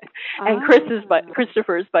 And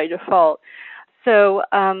Christopher's by default. So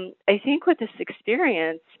I think what this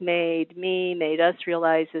experience made us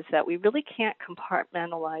realize is that we really can't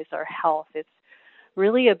compartmentalize our health. It's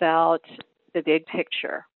really about the big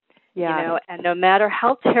picture. And no matter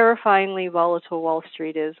how terrifyingly volatile Wall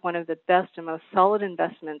Street is, one of the best and most solid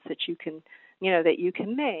investments that you can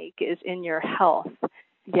make is in your health.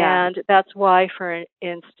 And that's why, for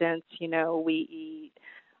instance, we eat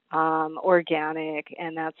organic,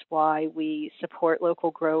 and that's why we support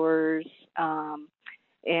local growers.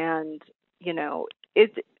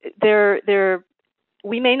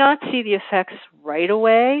 We may not see the effects right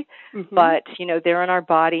away, but they're in our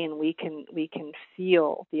body, and we can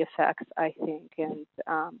feel the effects, I think. And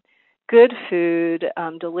good food,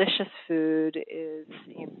 delicious food is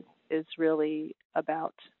really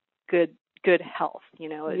about good health.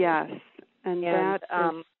 Yes, and that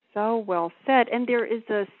is so well said. And there is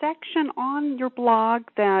a section on your blog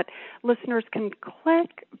that listeners can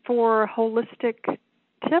click for holistic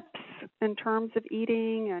tips in terms of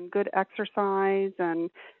eating and good exercise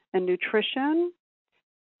and nutrition.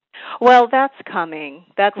 Well, that's coming.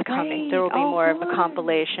 That's Great. coming. There will be more of a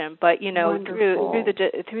compilation, but through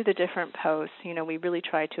the different posts, we really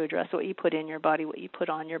try to address what you put in your body, what you put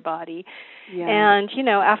on your body, and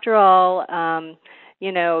after all,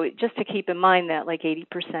 just to keep in mind that like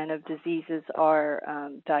 80% of diseases are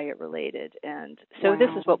diet related, and so this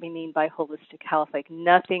is what we mean by holistic health. Like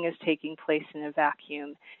nothing is taking place in a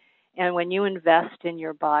vacuum, and when you invest in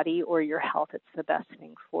your body or your health, it's the best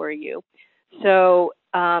thing for you. So,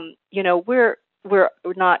 we're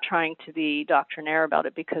not trying to be doctrinaire about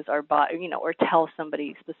it because our body, or tell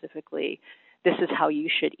somebody specifically this is how you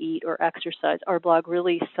should eat or exercise. Our blog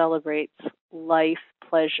really celebrates life,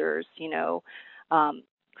 pleasures,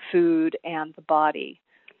 food and the body.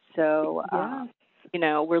 So,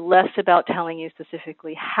 we're less about telling you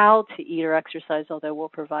specifically how to eat or exercise, although we'll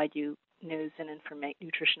provide you news and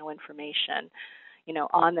nutritional information,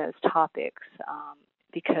 on those topics.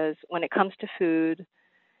 Because when it comes to food,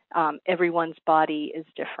 everyone's body is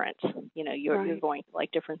different. You're going to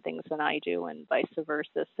like different things than I do and vice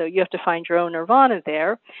versa. So you have to find your own nirvana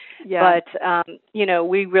there. Yeah. But,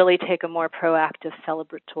 we really take a more proactive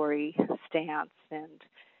celebratory stance. And,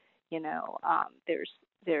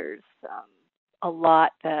 there's a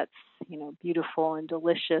lot that's, beautiful and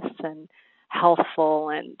delicious and healthful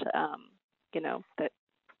and, that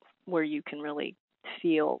where you can really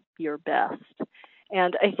feel your best.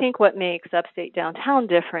 And I think what makes Upstate Downtown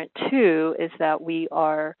different, too, is that we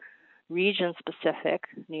are region-specific,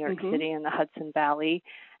 New York City and the Hudson Valley,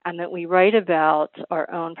 and that we write about our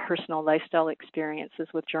own personal lifestyle experiences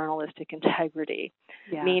with journalistic integrity,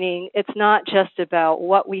 meaning it's not just about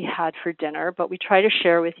what we had for dinner, but we try to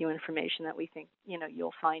share with you information that we think,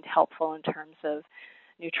 you'll find helpful in terms of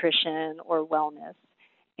nutrition or wellness.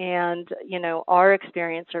 And, our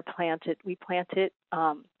experience we plant it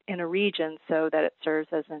in a region so that it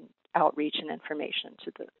serves as an outreach and information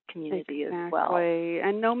to the community as well.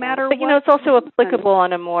 And no matter but, what. It's also applicable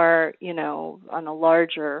on a more, on a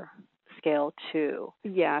larger scale, too.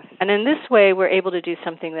 Yes. And in this way, we're able to do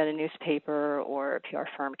something that a newspaper or a PR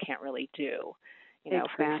firm can't really do.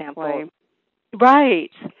 For example.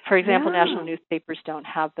 Right. For example, national newspapers don't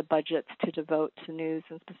have the budgets to devote to news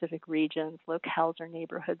in specific regions, locales, or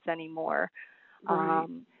neighborhoods anymore. Right.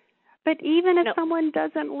 But even if someone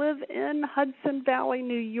doesn't live in Hudson Valley,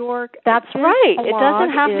 New York, that's right. It doesn't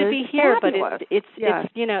have to be here, fabulous. But it's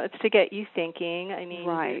it's to get you thinking. I mean,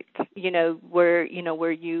 where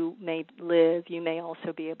you may live, you may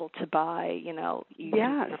also be able to buy, you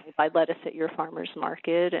can buy lettuce at your farmer's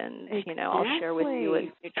market, and I'll share with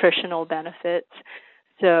you nutritional benefits.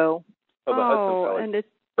 So, the Hudson Valley and it's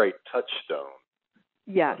a great touchstone.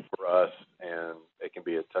 Yes. For us, and it can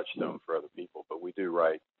be a touchstone for other people. But we do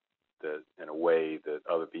write that in a way that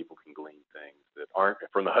other people can glean things that aren't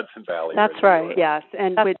from the Hudson Valley. That's right. Yes,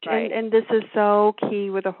 and and this is so key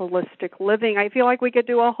with a holistic living. I feel like we could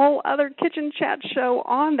do a whole other kitchen chat show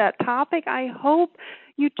on that topic. I hope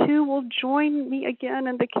you two will join me again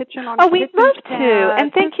in the kitchen on Kitchen we'd love Chat. to.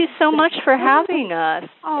 And thank you so much for having us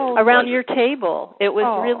around your table. It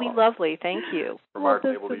was really lovely. Thank you. From our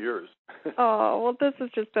table to yours. This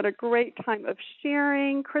has just been a great time of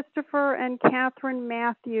sharing. Christopher and Catherine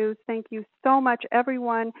Matthews, thank you so much.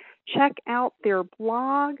 Everyone, check out their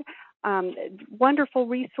blog. Wonderful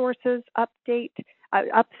resources,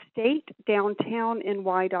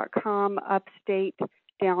 upstatedowntowny.com,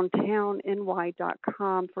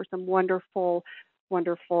 upstatedowntowny.com for some wonderful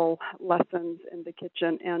lessons in the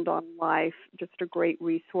kitchen and on life. Just a great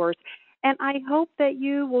resource. And I hope that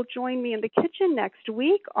you will join me in the kitchen next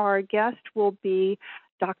week. Our guest will be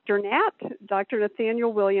Dr.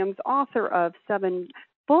 Nathaniel Williams, author of 7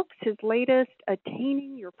 books, his latest,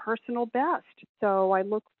 Attaining Your Personal Best. So I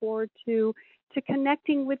look forward to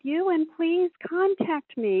connecting with you, and please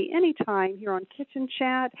contact me anytime here on Kitchen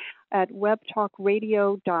Chat at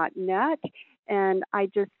webtalkradio.net. And I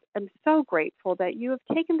just am so grateful that you have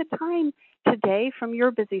taken the time today from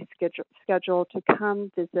your busy schedule to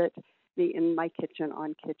come visit me in my kitchen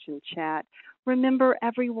on Kitchen Chat. Remember,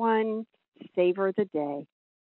 everyone, savor the day.